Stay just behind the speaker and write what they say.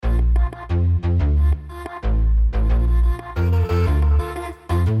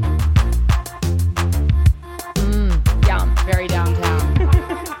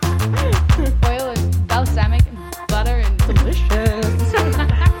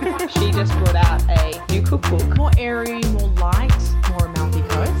just brought out a new cookbook. More airy, more light, more Amalfi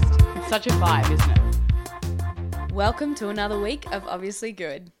Coast. It's such a vibe, isn't it? Welcome to another week of Obviously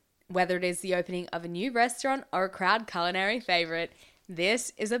Good. Whether it is the opening of a new restaurant or a crowd culinary favourite,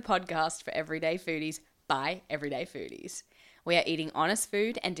 this is a podcast for everyday foodies by everyday foodies. We are eating honest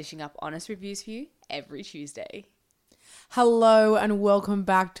food and dishing up honest reviews for you every Tuesday. Hello and welcome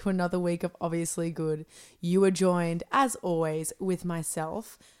back to another week of Obviously Good. You are joined, as always, with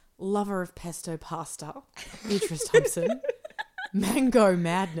myself, lover of pesto pasta, Beatrice Thompson, mango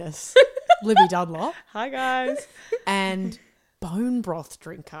madness, Libby Dunlop, Hi, guys. and bone broth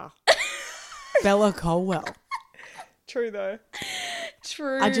drinker, Bella Colwell. True, though.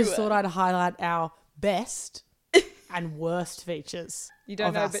 True. I just thought I'd highlight our best and worst features. You don't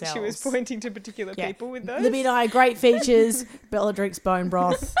of know, but she was ourselves. pointing to particular Yeah. people with those. Libby and I, great features. Bella drinks bone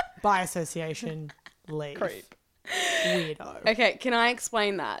broth. By association, leave. Creep. Weirdo. Okay, can I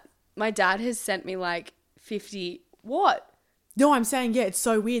explain that? My dad has sent me like 50... What? No, I'm saying, yeah, it's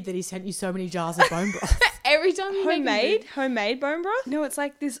so weird that he sent you so many jars of bone broth. Every time you make Homemade bone broth? No, it's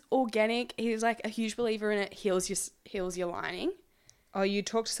like this organic. He's like a huge believer in it. Heals your lining. Oh, you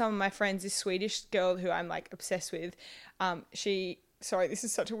talk to some of my friends, this Swedish girl who I'm like obsessed with. Sorry, this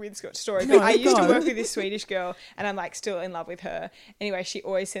is such a weird story, but No, I used to go. work with this Swedish girl and I'm like still in love with her. Anyway, she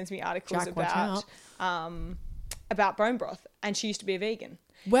always sends me articles Jack, watch about bone broth, and she used to be a vegan.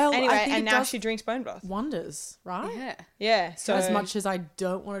 Well, Anyway, I think and it now does she drinks bone broth. wonders, right? Yeah. Yeah, so As much as I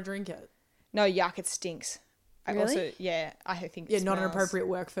don't want to drink it. no, yuck, it stinks. I Really? also, yeah, I think it Yeah, not an smells- appropriate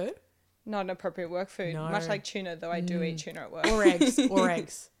work food. Not an appropriate work food. No. Much like tuna, though I do eat tuna at work. Or eggs. Or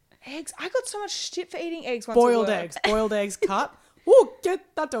eggs. Eggs. I got so much shit for eating eggs once. Boiled at work. eggs. Boiled eggs cut. Oh,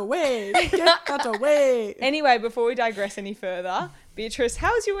 get that away. Get that away. Anyway, before we digress any further, Beatrice,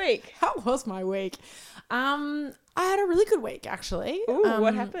 how was your week? How was my week? I had a really good week, actually. Ooh,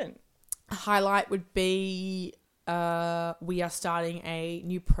 what happened? A highlight would be we are starting a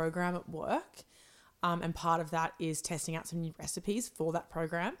new program at work. And part of that is testing out some new recipes for that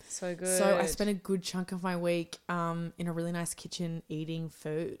program. So good. So I spent a good chunk of my week in a really nice kitchen eating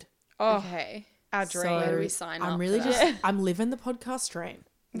food. Oh, Okay. our dream. Where do we sign I'm up really for just, that? I'm living the podcast dream.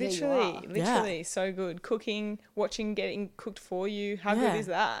 Literally, so good. Cooking, watching, getting cooked for you. How Yeah. good is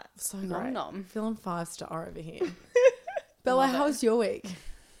that? So Nom great. nom. Feeling 5-star over here. Bella, how was your week?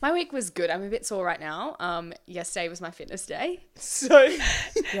 My week was good. I'm a bit sore right now. Yesterday was my fitness day. So,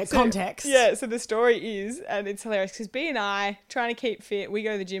 Yeah, context. yeah, so the story is, and it's hilarious because B and I, trying to keep fit, we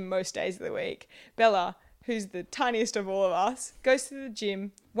go to the gym most days of the week. Bella, who's the tiniest of all of us, goes to the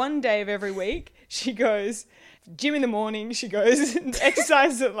gym one day of every week. She goes gym in the morning, she goes and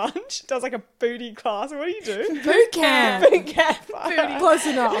exercises at lunch, does like a booty class. What do you do? Boot camp. Boot camp. Close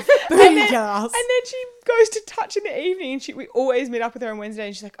enough. Booty class. And then she goes to touch in the evening, and we always meet up with her on Wednesday,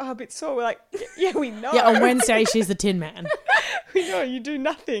 and she's like, oh, a bit sore. We're like, yeah, we know. Yeah, on Wednesday she's the Tin Man. We know you do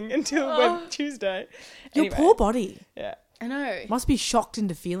nothing until Tuesday. Your Anyway, poor body yeah. I know. must be shocked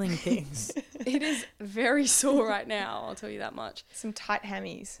into feeling things. It is very sore right now. I'll tell you that much. Some tight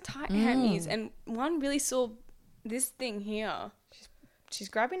hammies. Tight hammies and one really sore. This thing here She's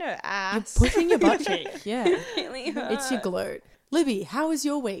grabbing her ass. Pushing your butt cheek. Yeah. really hurt. It's your glute. Libby, how was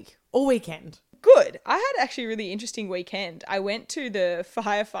your week? Or weekend? Good. I had actually a really interesting weekend. I went to the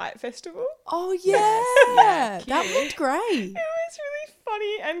Firefight Festival. Oh, yeah. cute. That looked great. It was really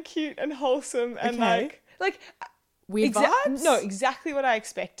funny and cute and wholesome and Okay. like Weird vibes? No, exactly what I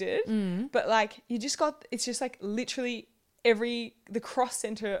expected. But like you just got, it's just like literally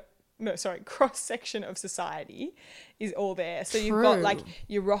cross section of society is all there. So you've got True. like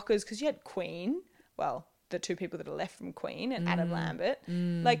your rockers, because you had Queen, well, the two people that are left from Queen, and Adam Lambert.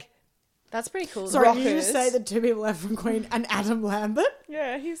 Like, That's pretty cool. Sorry, did you just Rockers. say the two people left from Queen and Adam Lambert?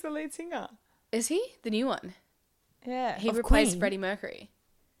 yeah, he's the lead singer. Is he the new one? Yeah. He Of replaced Queen? Freddie Mercury.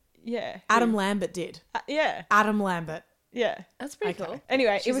 Yeah. Adam Lambert did. Yeah. Adam Lambert. Yeah. That's pretty Okay. cool.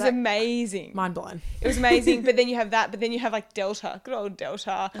 Anyway, She's it was like- amazing. Mind blown. It was amazing. But then you have that. But then you have like Delta, good old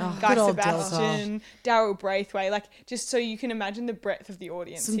Delta, Guy good old Sebastian, Daryl Braithwaite. Like, just so you can imagine the breadth of the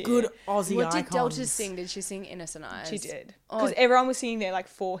audience. Some here. good Aussie What did icons. Delta sing? Did she sing Innocent Eyes? She did. Oh, Because everyone was singing their like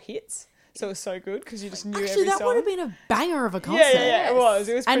 4 hits. So it was so good because you just knew Actually, every that song. would have been a banger of a concert. yeah, it was.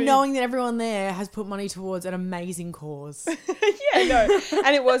 It was pretty... And knowing that everyone there has put money towards an amazing cause. yeah, no.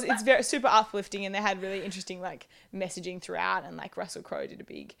 And it's very super uplifting, and they had really interesting like messaging throughout, and like Russell Crowe did a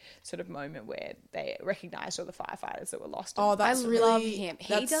big sort of moment where they recognised all the firefighters that were lost. Oh, I that's really... love him.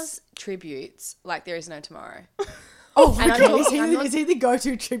 He that's- does tributes like there is no tomorrow. Oh, And my I God. don't- Is he, I'm not- is he the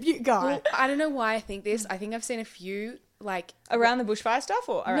go-to tribute guy? Well, I don't know why I think this. I think I've seen a few like around the bushfire stuff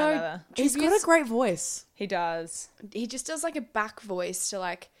or around other? He's got a tributes. great voice. He does. He just does like a back voice to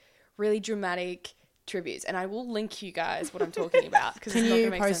like really dramatic tributes. And I will link you guys what I'm talking about. Because Can it's not you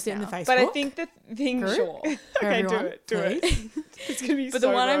going to make post sense it in the now. Facebook? But I think the thing... Group? Sure. Okay, everyone, do it. It's going to be But so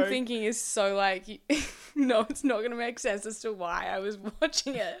the one I'm rogue. thinking is so like, no, it's not going to make sense as to why I was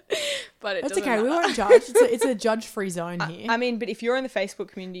watching it. But it It's doesn't okay. We matter. won't judge. It's a judge-free zone here. I mean, but if you're in the Facebook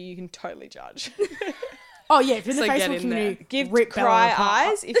community, you can totally judge. oh yeah, if you're in So the get Facebook in community, Give rip Bella cry apart.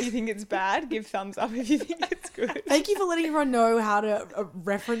 eyes if you think it's bad. Give thumbs up if you think it's good. Thank you for letting everyone know how to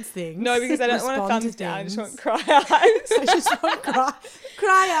reference things. No, because I don't want a respond to thumbs down. I just want things. cry eyes. I just want cry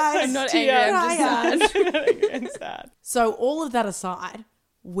eyes. I'm not Tear. angry, I'm just Cry sad. And sad. So all of that aside,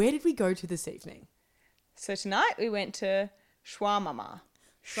 where did we go to this evening? So tonight we went to Schwamama.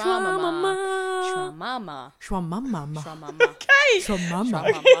 Shwamama. Shwamama. Shwamama. Okay.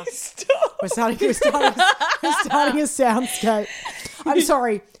 Shwamama. Shwamama. Stop. We're starting a soundscape. I'm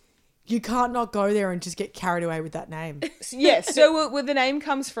sorry. You can't not go there and just get carried away with that name. Yes. So well, the name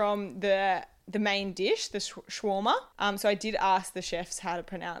comes from the main dish, the shawarma. So I did ask the chefs how to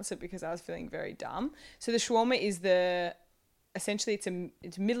pronounce it because I was feeling very dumb. So the shawarma is essentially it's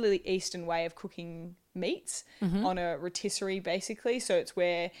a Middle Eastern way of cooking meats on a rotisserie, basically. So it's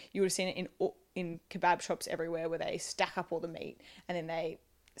where you would have seen it in kebab shops everywhere, where they stack up all the meat and then they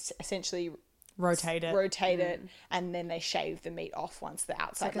essentially Rotate it. it, and then they shave the meat off once the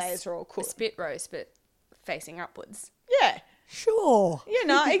outside like a layers are all A cooked. spit roast, but facing upwards. Yeah. Sure. Yeah,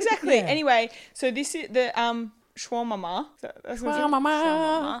 no, exactly. Yeah. Anyway, so this is the shawarma. That's what it's called.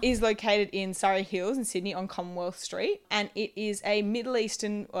 Shwamama. Is located in Surrey Hills in Sydney on Commonwealth Street, and it is a Middle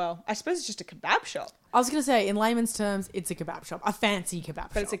Eastern, well, I suppose it's just a kebab shop, I was going to say, in layman's terms, it's a kebab shop. A fancy kebab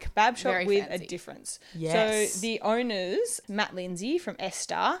shop. but it's a kebab shop Very with fancy. a difference. Yes. So the owners, Matt Lindsay from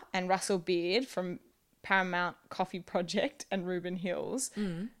Esther and Russell Beard from Paramount Coffee Project and Reuben Hills,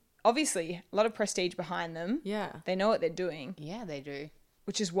 obviously a lot of prestige behind them. Yeah. They know what they're doing, Yeah, they do.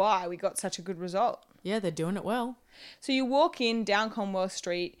 which is why we got such a good result. Yeah, they're doing it well. So you walk in down Commonwealth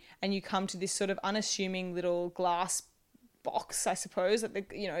Street and you come to this sort of unassuming little glass box, I suppose. That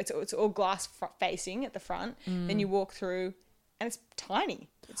it's all glass facing at the front. Then you walk through, and it's tiny.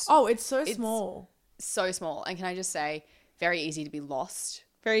 It's so small. So small. And can I just say, very easy to be lost.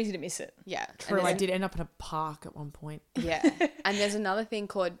 Very easy to miss it. Yeah. True, And I there's- did end up in a park at one point. Yeah. And there's another thing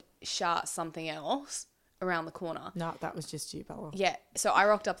called Shah something else around the corner. No, that was just you, Bella. Yeah. So I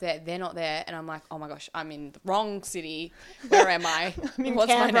rocked up there. They're not there. And I'm like, oh my gosh, I'm in the wrong city. Where am I? in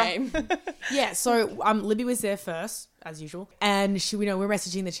What's Canberra. my name? Yeah, so Libby was there first, as usual. And she, we're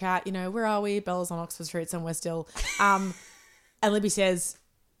messaging the chat, where are we? Bella's on Oxford Street somewhere still. And Libby says,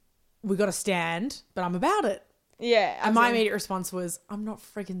 we got to stand, but I'm about it. Yeah. And my absolutely. immediate response was, I'm not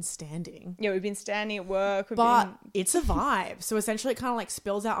friggin' standing. Yeah, we've been standing at work. But it's a vibe. So essentially it kind of like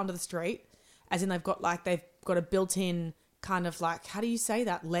spills out onto the street, as in they've got a built-in kind of like, how do you say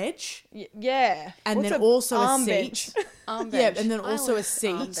that? Ledge? Yeah. And What's then a also a arm seat. bench? Arm Yeah, bench. and then I also a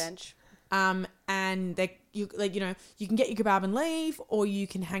like arm seat. bench. And you can get your kebab and leave, or you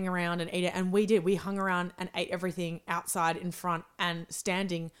can hang around and eat it. And we did. We hung around and ate everything outside in front and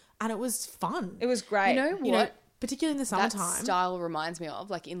standing, and it was fun. It was great. You know what? Particularly in the That summertime. style reminds me of,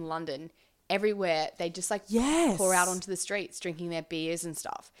 like in London, everywhere they just like Yes. pour out onto the streets drinking their beers and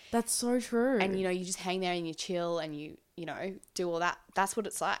stuff. That's so true. And you just hang there and you chill and you do all that. That's what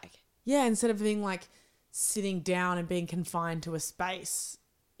it's like. yeah, instead of being like sitting down and being confined to a space,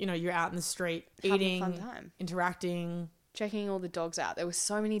 you're out in the street Having a eating, fun time. interacting. Checking all the dogs out. There were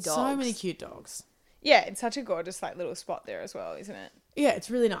so many dogs. So many cute dogs. Yeah, it's such a gorgeous little spot there as well, isn't it? Yeah,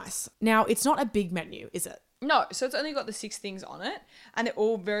 it's really nice. Now, it's not a big menu, is it? No, so it's only got the 6 things on it, and they're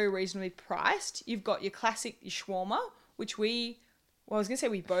all very reasonably priced. You've got your classic shawarma, which I was going to say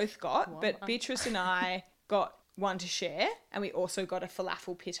we both got, but Beatrice and I got one to share, and we also got a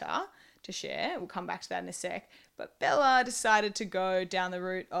falafel pitta to share. We'll come back to that in a sec. But Bella decided to go down the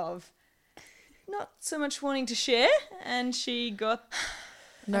route of not so much wanting to share, and she got...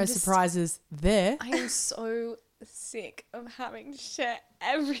 No surprises there. I am so sick of having to share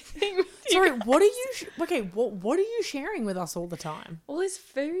everything with you. Sorry, what are you... what are you sharing with us all the time? All this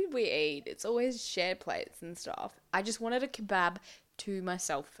food we eat, it's always shared plates and stuff. I just wanted a kebab to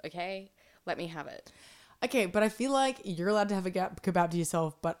myself, okay? Let me have it. Okay, but I feel like you're allowed to have a kebab to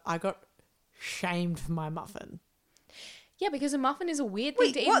yourself, but I got shamed for my muffin. Yeah, because a muffin is a weird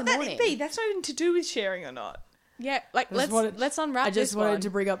thing to eat in the morning. That's not even to do with sharing or not. Yeah, like let's unwrap I just this wanted one. to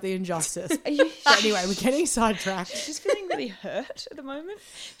bring up the injustice. Are you But anyway, we're getting sidetracked. She's feeling really hurt at the moment.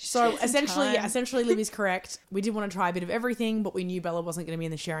 She's So spent some time. essentially, Libby's correct. We did want to try a bit of everything, but we knew Bella wasn't going to be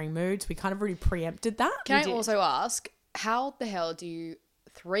in the sharing mood, so we kind of already preempted that. Can We I did. also ask, how the hell do you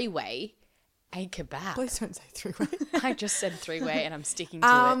 3-way A kebab. Please don't say three-way. I just said three-way and I'm sticking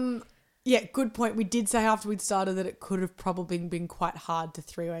to it. Yeah, good point. We did say after we'd started that it could have probably been quite hard to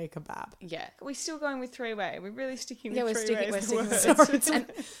three-way kebab. Yeah. We're still going with three-way. We're really sticking with Yeah, we're three-way. sticking as the with word. Sorry, it's-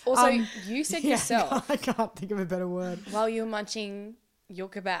 And also, Um, you said yeah, yourself I can't think of a better word. while you were munching your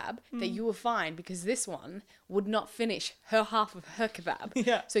kebab that you were fine because this one would not finish her half of her kebab.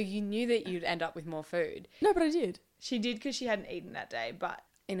 Yeah. So you knew that you'd end up with more food No, but I did. She did because she hadn't eaten that day, but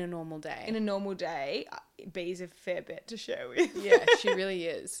in a normal day. in a normal day, B's a fair bit to share with. Yeah, she really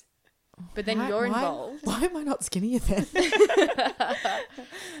is. But then you're involved, Why am I not skinnier then?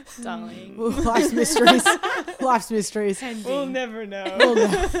 darling. Life's mysteries. Life's mysteries. We'll never know. Well,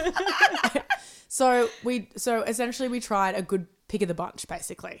 no. So essentially we tried a good pick of the bunch,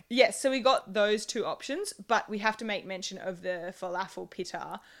 basically. Yes, so we got those two options, but we have to make mention of the falafel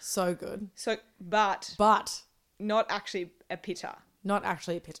pita. So good. So, but But not actually a pita. not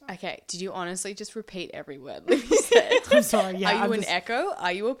actually a pita. Okay, did you honestly just repeat every word Libby said? I'm sorry. Yeah, Are you I'm an just- echo?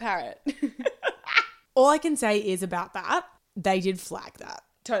 Are you a parrot? all I can say is about that, they did flag that.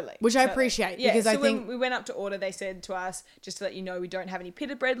 Totally. Which I Totally. appreciate, Yeah, because so I when think- we went up to order, they said to us, just to let you know, we don't have any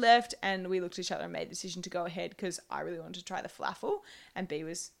pita bread left. And we looked at each other and made the decision to go ahead because I really wanted to try the falafel and B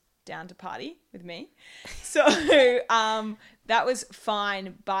was down to party with me. So that was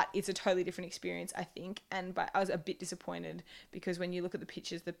fine, but it's a totally different experience, I think. But I was a bit disappointed because when you look at the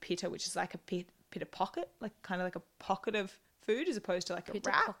pictures, the pita, which is like a pita pocket, like kind of like a pocket of food as opposed to like a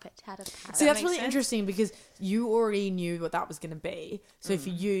wrap. See, that's make really sense? interesting because you already knew what that was going to be. So for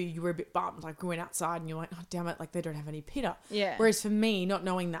you were a bit bummed. Like we went outside and you're like, oh, damn it, like they don't have any pita. Yeah. Whereas for me, not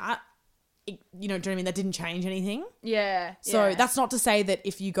knowing that, do you know what I mean? That didn't change anything. Yeah. So yeah. that's not to say that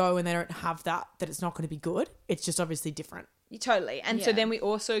if you go and they don't have that it's not going to be good. It's just obviously different. Totally. And so Yeah. then we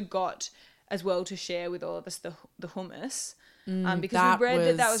also got as well to share with all of us the hummus. Because that we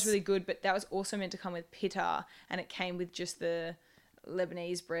read that was- was really good, but that was also meant to come with pita and it came with just the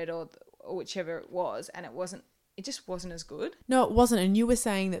Lebanese bread or whichever it was. And it just wasn't as good. No, it wasn't. And you were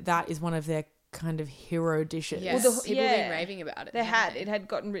saying that is one of their kind of hero dishes. Yes. Well, People yeah. been raving about it. It had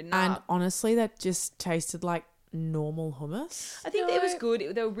gotten written And up. honestly, that just tasted like normal hummus. I think it was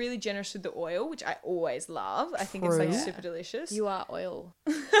good. They were really generous with the oil, which I always love. I think it's like True. super delicious. You are oil.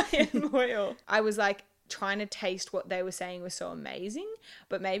 I am loyal. I was like trying to taste what they were saying was so amazing,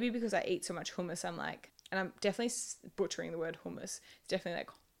 but maybe because I eat so much hummus, I'm like, and I'm definitely butchering the word hummus. It's definitely like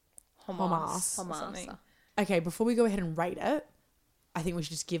hummus or Hummus. something. Okay, before we go ahead and rate it, I think we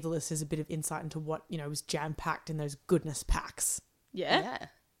should just give the listeners a bit of insight into what, was jam-packed in those goodness packs. Yeah. Yeah.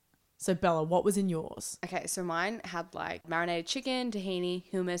 So Bella, what was in yours? Okay, so mine had like marinated chicken, tahini,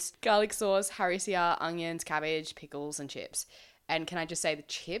 hummus, garlic sauce, hariccia, onions, cabbage, pickles, and chips. And can I just say the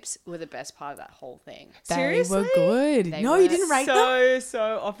chips were the best part of that whole thing. Seriously? They were good. They No, were you didn't rate them?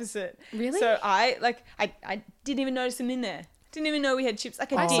 So opposite. Really? So I didn't even notice them in there. Didn't even know we had chips.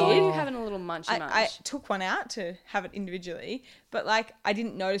 Like I I did. saw you having a little munchy I munch. took one out to have it individually, but like I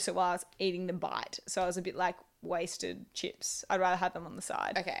didn't notice it while I was eating the bite. So I was a bit like wasted chips. I'd rather have them on the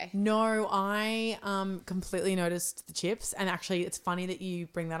side. Okay. No, I completely noticed the chips. And actually, it's funny that you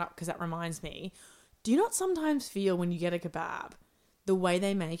bring that up because that reminds me. Do you not sometimes feel when you get a kebab, the way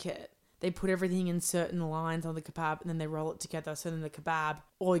they make it, they put everything in certain lines on the kebab and then they roll it together. So then the kebab,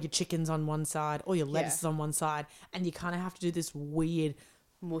 all your chicken's on one side, all your lettuce is on one side. And you kind of have to do this weird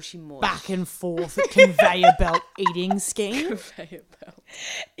Mushy mush. back and forth conveyor belt eating scheme. Conveyor belt.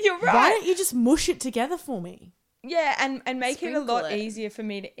 You're right. Why don't you just mush it together for me? Yeah, and make it a lot Sprinkle it. easier for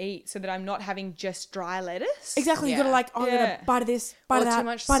me to eat so that I'm not having just dry lettuce. Exactly. You Yeah. gotta I Yeah. gotta bite of this, bite Or of that, too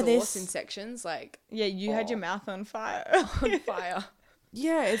much bite sauce of this. in sections, like Yeah, you had your mouth on fire. on fire.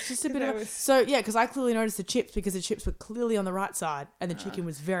 Yeah, it's just a bit That of was- so yeah, because I clearly noticed the chips because the chips were clearly on the right side and the chicken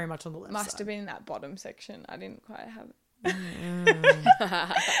was very much on the left Must side. have been in that bottom section. I didn't quite have it.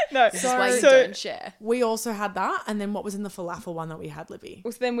 No, This is why you so don't share. We also had that, and then what was in the falafel one that we had, Libby?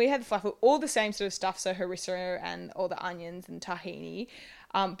 so then we had the falafel, all the same sort of stuff, so harissa and all the onions and tahini.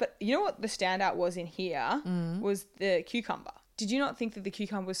 But you know what the standout was in here was the cucumber. Did you not think that the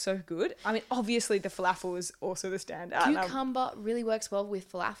cucumber was so good? I mean, obviously the falafel was also the standout. and I'm Cucumber really works well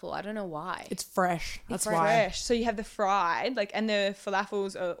with falafel. I don't know why. It's fresh. That's why. fresh. So you have the fried, and the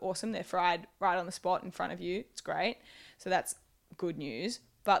falafels are awesome. They're fried right on the spot in front of you. It's great. So that's good news.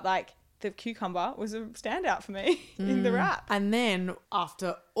 But the cucumber was a standout for me in the wrap. And then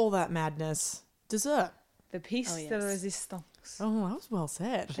after all that madness, dessert. The piece Oh, de yes. resistance. Oh, that was well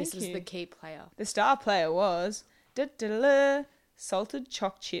said. This is you. the key player. The star player was salted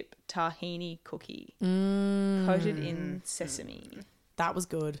choc chip tahini cookie coated in sesame. That was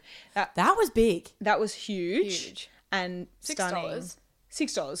good. That- That was big. That was huge, Huge. and $6. stunning.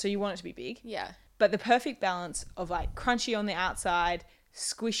 $6, so you want it to be big. Yeah. But the perfect balance of like crunchy on the outside,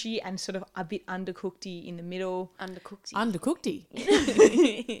 squishy and sort of a bit undercookedy in the middle. Undercooked.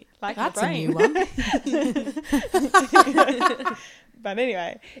 Undercookedy. Like That's my a brain. new one. But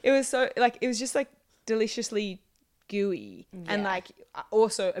anyway, it was so like it was just like deliciously gooey and Yeah. like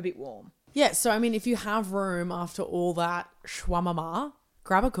also a bit warm. Yeah, so I mean, if you have room after all that shwamama,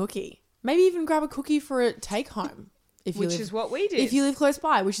 grab a cookie. Maybe even grab a cookie for a take home. If you Which live, is what we did. If you live close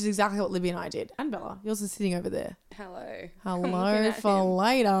by, which is exactly what Libby and I did. And Bella, yours is sitting over there. Hello. I'm Hello looking for at him.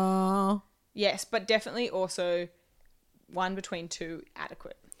 later. Yes, but definitely also one between two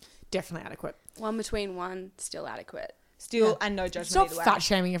adequate. Definitely adequate. One between one, still adequate. Still and no judgment Stop either way. fat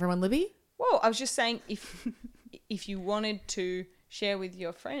shaming everyone, Libby. Well, I was just saying if you wanted to share with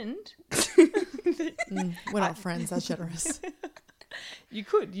your friend, We're not friends. That's generous. you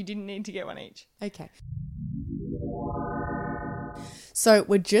could. You didn't need to get one each. Okay. So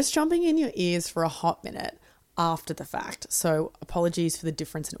we're just jumping in your ears for a hot minute after the fact. So apologies for the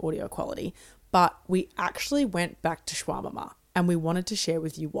difference in audio quality, but we actually went back to Shwamama and we wanted to share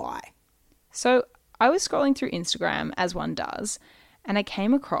with you why. So I was scrolling through Instagram as one does, and I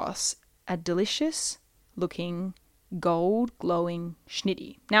came across a delicious looking gold glowing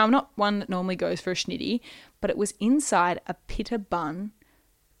schnitty. Now I'm not one that normally goes for a schnitty, but it was inside a pita bun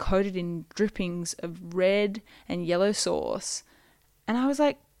coated in drippings of red and yellow sauce. And I was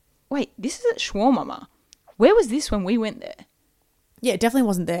like, wait, this is at Shawarma. Where was this when we went there? Yeah, it definitely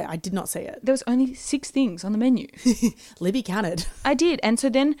wasn't there. I did not see it. There was only 6 things on the menu. Libby counted. I did. And so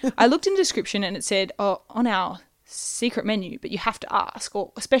then I looked in the description and it said, oh, on our secret menu, but you have to ask,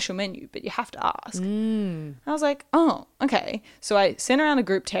 or a special menu, but you have to ask. I was like, oh, okay. So I sent around a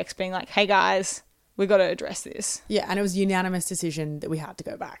group text being like, hey guys, we got to address this. Yeah, and it was a unanimous decision that we had to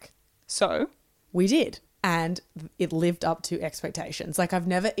go back. So We did. And it lived up to expectations. Like, I've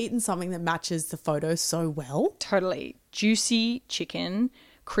never eaten something that matches the photo so well. totally juicy chicken,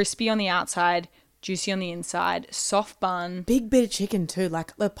 crispy on the outside, juicy on the inside, soft bun. Big bit of chicken too,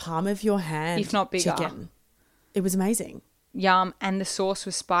 like the palm of your hand. If not bigger. Chicken. It was amazing. Yum. And the sauce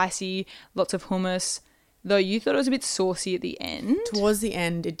was spicy, lots of hummus. Though you thought it was a bit saucy at the end. Towards the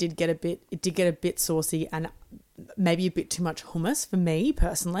end, it did get a bit saucy and maybe a bit too much hummus for me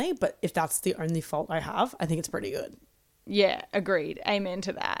personally. But if that's the only fault I have, I think it's pretty good. Yeah, agreed. Amen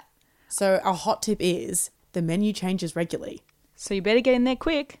to that. So our hot tip is the menu changes regularly. So you better get in there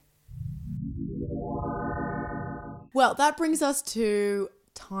quick. Well, that brings us to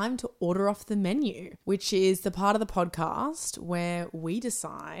time to order off the menu, which is the part of the podcast where we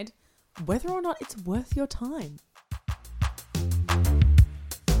decide whether or not it's worth your time.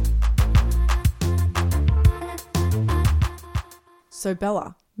 So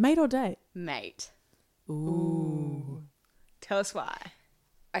Bella, mate or date? Mate. Ooh. Tell us why.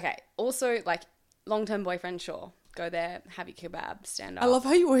 Okay. Also, like, long-term boyfriend, sure. Go there, have your kebab, stand up. I love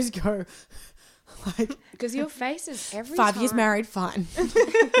how you always go like Because your face is every 5 years time. married, fine.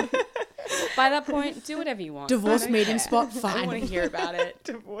 By that point, do whatever you want. Divorce I don't meeting care. spot, I don't fine. want to hear about it.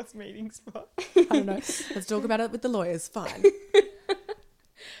 Divorce meeting spot. I don't know. Let's talk about it with the lawyers, fine.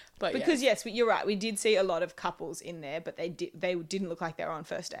 But Because yes, you're right. We did see a lot of couples in there, but they didn't look like they were on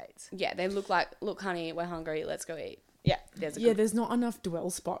first dates. yeah, they look like, look, honey, we're hungry. Let's go eat. Yeah. There's a Yeah, good, there's not enough dwell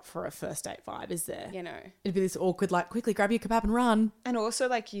spot for a first date vibe, is there? you know. It'd be this awkward, like, quickly grab your kebab and run. And also,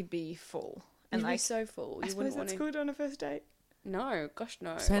 like, you'd be full. And You'd be like, so full. I You suppose wouldn't that's want to. good on a first date. No, gosh,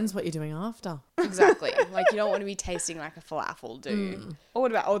 no. Depends what you're doing after. Exactly. Like, you don't want to be tasting like a falafel, do you? Or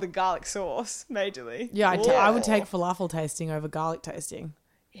what about the garlic sauce, majorly? Yeah, I would Ooh. take falafel tasting over garlic tasting.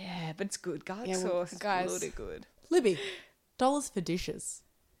 Yeah, but it's good. Garlic Yeah, well, sauce guys- is really good. Libby, dollars for dishes.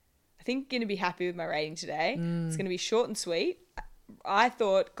 I think going to be happy with my rating today. It's going to be short and sweet. I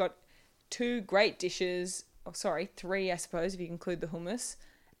thought got 2 great dishes. Oh, sorry, 3, I suppose, if you include the hummus,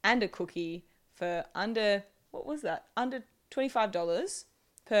 and a cookie for under, what was that? Under $25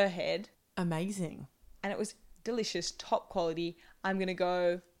 per head. Amazing. And it was delicious, top quality. I'm going to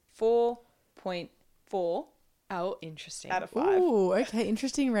go 4.4 Oh, interesting. out of 5. Ooh, okay,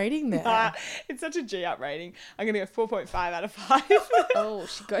 interesting rating there. It's such a G up rating. I'm going to go 4.5 out of 5. Oh,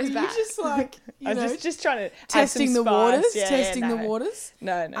 she goes You're back. just like, I was just trying to add testing some the spice. waters. Yeah, testing the no. waters.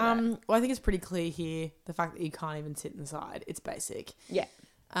 No. Well, I think it's pretty clear here the fact that you can't even sit inside. It's basic. Yeah,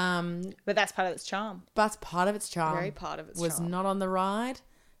 but that's part of its charm. But part of its charm Very part of its was charm. not on the ride.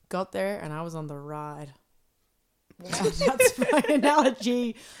 Got there and I was on the ride. That's my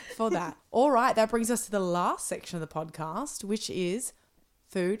analogy for that. All right, that brings us to the last section of the podcast, which is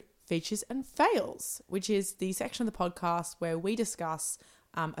food, features, and fails, which is the section of the podcast where we discuss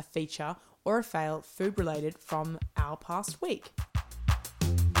a feature or a fail food related from our past week.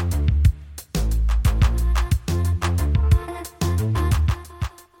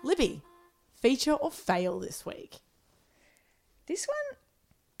 Libby, feature or fail this week? This one,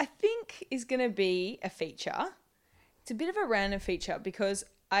 I think, is going to be a feature. It's a bit of a random feature because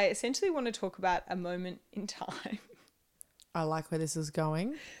I essentially want to talk about a moment in time. I like where this is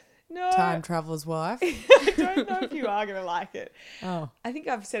going. No, Time traveler's wife. I don't know if you are going to like it. Oh, I think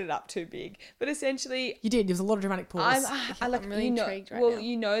I've set it up too big. But essentially, you did. There was a lot of dramatic pause. I like, I'm really you know, intrigued right well, now.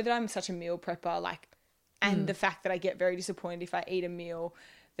 you know that I'm such a meal prepper, like, and the fact that I get very disappointed if I eat a meal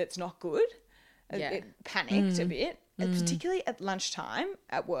that's not good. Yeah. It panicked a bit, and particularly at lunchtime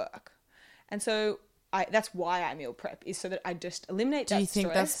at work. And so that's why I meal prep, is so that I just eliminate Do that you think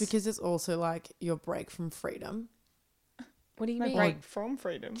stress. that's because it's also like your break from freedom? What do you my mean? break from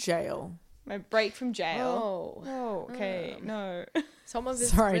freedom? Jail. My break from jail. Oh, Oh, okay. No. some of us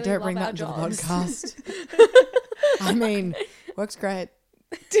Sorry, really don't love bring our that into the jobs. podcast. I mean, works great.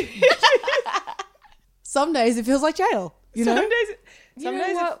 Some days it feels like jail, you know?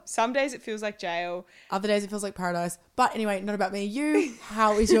 Some days it feels like jail. Other days it feels like paradise. But anyway, not about me. You,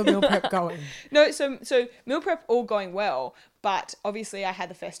 how is your meal prep going? No, so meal prep all going well, but obviously I had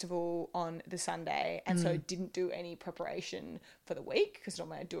the festival on the Sunday and so didn't do any preparation for the week because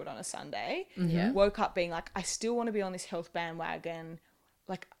normally I do it on a Sunday. Yeah. Woke up being like, I still want to be on this health bandwagon.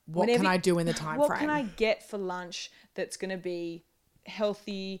 Like, What can I do in the time what frame? can I get for lunch that's going to be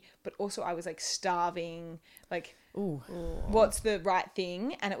healthy, but also I was like starving, like Ooh. what's the right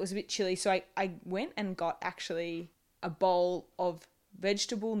thing? And it was a bit chilly, so I went and got actually a bowl of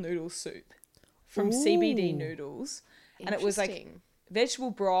vegetable noodle soup from CBD Ooh. Noodles, and it was like Interesting.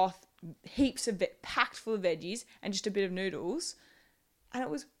 vegetable broth, heaps of packed full of veggies, and just a bit of noodles, and it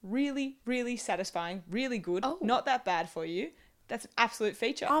was really, really satisfying, really good. Oh. Not that bad for you. That's an absolute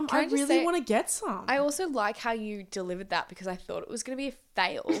feature. Can I I just really say- want to get some. I also like how you delivered that because I thought it was going to be a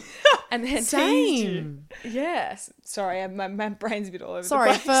fail. And then Same. Yes. Sorry, my brain's a bit all over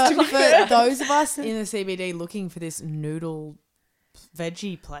Sorry, the place. to be for fair. those of us in the CBD looking for this noodle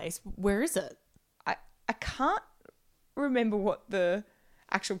veggie place, where is it? I can't remember what the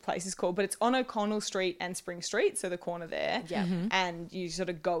actual place is called, but it's on O'Connell Street and Spring Street, so the corner there. Yeah. And you sort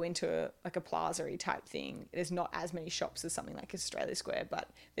of go into like a plaza-y type thing. There's not as many shops as something like Australia Square, but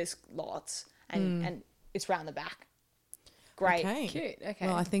there's lots, and it's round the back. Great. Okay. Cute. Okay.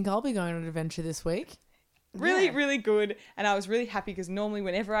 Well, I think I'll be going on an adventure this week. Really, Yeah. really good. And I was really happy because normally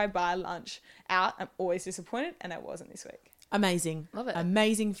whenever I buy lunch out, I'm always disappointed, and I wasn't this week. Amazing. Love it.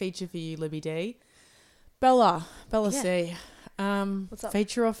 Amazing feature for you, Libby D. Bella Yeah. C. What's up?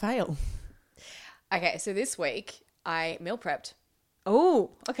 Feature or fail? Okay, so this week I meal prepped. Oh,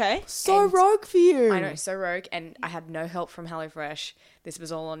 okay. So And- rogue for you. I know, so rogue, and I had no help from HelloFresh. This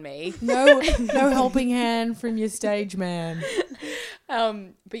was all on me. No helping hand from your stage man.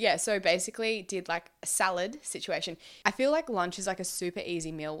 But yeah, so basically did like a salad situation. I feel like lunch is like a super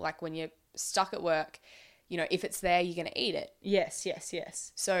easy meal. Like when you're stuck at work, you know, if it's there, you're going to eat it. Yes, yes,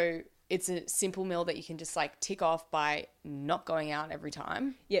 yes. So it's a simple meal that you can just like tick off by not going out every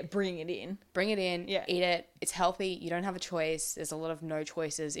time. Yeah, bring it in. Bring it in, Yeah. eat it. It's healthy. You don't have a choice. There's a lot of no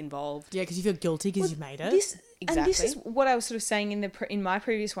choices involved. Yeah, because you feel guilty because you made it. This and this is Exactly. what I was sort of saying in my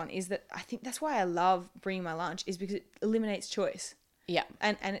previous one, is that I think that's why I love bringing my lunch, is because it eliminates choice, Yeah.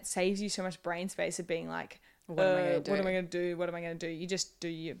 and it saves you so much brain space of being like, What am I gonna What am do? I going to do? What am I going to do? You just do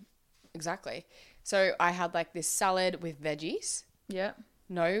your Exactly. So I had like this salad with veggies. yeah.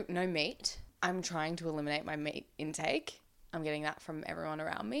 No meat. I'm trying to eliminate my meat intake. I'm getting that from everyone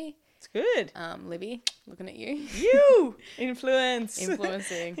around me. It's good. Libby, looking at you. You influence.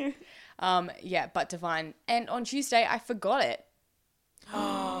 Influencing. Yeah, but divine. And on Tuesday, I forgot it.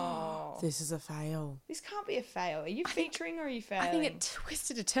 Oh, This is a fail. this can't be a fail. Are you featuring or are you failing? I think it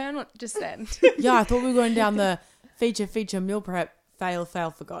twisted a turn just then. Yeah, I thought we were going down the feature meal prep, fail,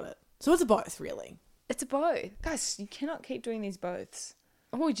 forgot it. So it's a both, really. It's a both. Guys, you cannot keep doing these boths.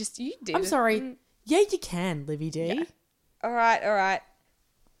 Oh, you did. I'm sorry. Yeah, you can, Livy D. Yeah. All right.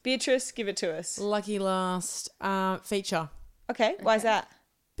 Beatrice, give it to us. Lucky last feature. Okay, why is that?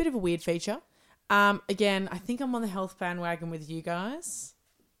 Bit of a weird feature. Again, I think I'm on the health bandwagon with you guys.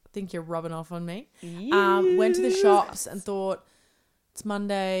 I think you're rubbing off on me. Went to the shops and thought, it's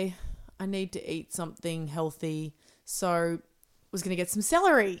Monday. I need to eat something healthy. So was going to get some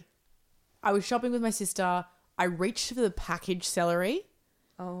celery. I was shopping with my sister. I reached for the packaged celery.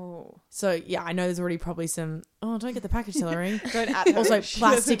 Oh. So, yeah, I know there's already probably some, don't get the packaged celery. Don't at her. Also, She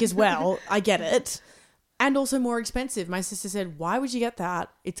plastic doesn't- as well. I get it. And also more expensive. My sister said, why would you get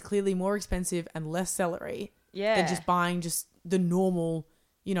that? It's clearly more expensive and less celery Yeah. than just buying just the normal,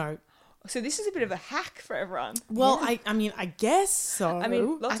 you know. So this is a bit of a hack for everyone. Well, I mean, I guess so. I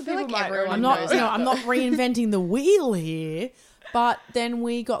mean, lots I of feel people like might everyone already I'm not, knows know. you know, I'm not reinventing the wheel here, But then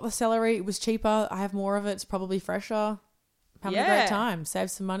we got the celery. It was cheaper. I have more of it. It's probably fresher. Having a Yeah. great time.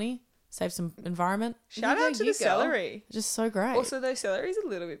 Save some money. Save some environment. Shout You out go, to the you go. celery. Just so great. Also, though, celery's a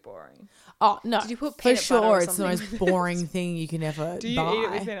little bit boring. oh, no. Did you put for peanut butter sure, or it's the something most boring thing you can ever Do you buy. eat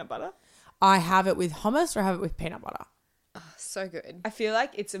it with peanut butter? I have it with hummus or I have it with peanut butter. So good. I feel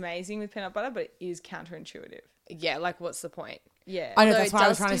like it's amazing with peanut butter, but it is counterintuitive. Yeah, like what's the point? Yeah. I know, Although that's it why I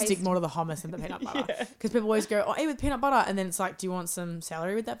was does trying to stick taste- more to the hummus than the peanut butter. Yeah. Because people always go, oh, eat with peanut butter. And then it's like, do you want some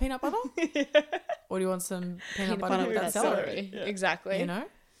celery with that peanut butter? Or do you want some peanut butter with that celery? Yeah. Exactly. You know?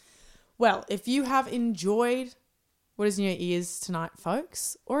 Well, if you have enjoyed what is in your ears tonight,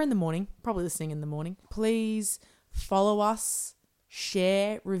 folks, or in the morning, probably listening in the morning, please follow us,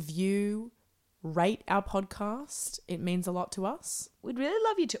 share, review, rate our podcast. It means a lot to us. We'd really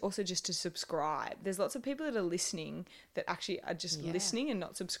love you to also just to subscribe. There's lots of people that are listening that actually are just listening and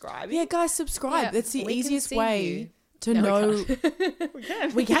not subscribing. Yeah, guys, subscribe. Yeah, That's the we can easiest see way you. to No, know. We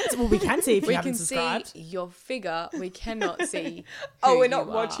can. We can. Well, we can see if We you haven't can subscribed. see your figure. We cannot see. Oh, who we're not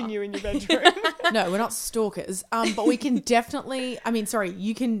you watching are. you in your bedroom. No, we're not stalkers. But we can definitely. I mean, sorry.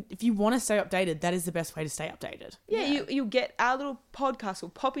 You can if you want to stay updated. That is the best way to stay updated. Yeah, you'll get our little podcast will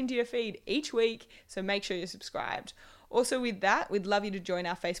pop into your feed each week, so make sure you're subscribed. Also with that, we'd love you to join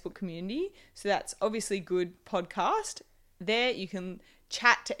our Facebook community. So that's Obviously Good Podcast. There you can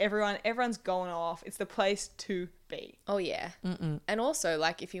chat to everyone. Everyone's going off. It's the place to be. Oh yeah. And also,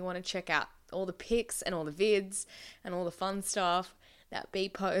 like, if you want to check out all the pics and all the vids and all the fun stuff that B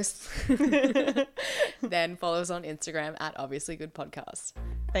posts, then follow us on Instagram at Obviously Good Podcast.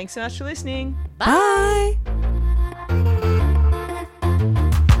 Thanks so much for listening. Bye.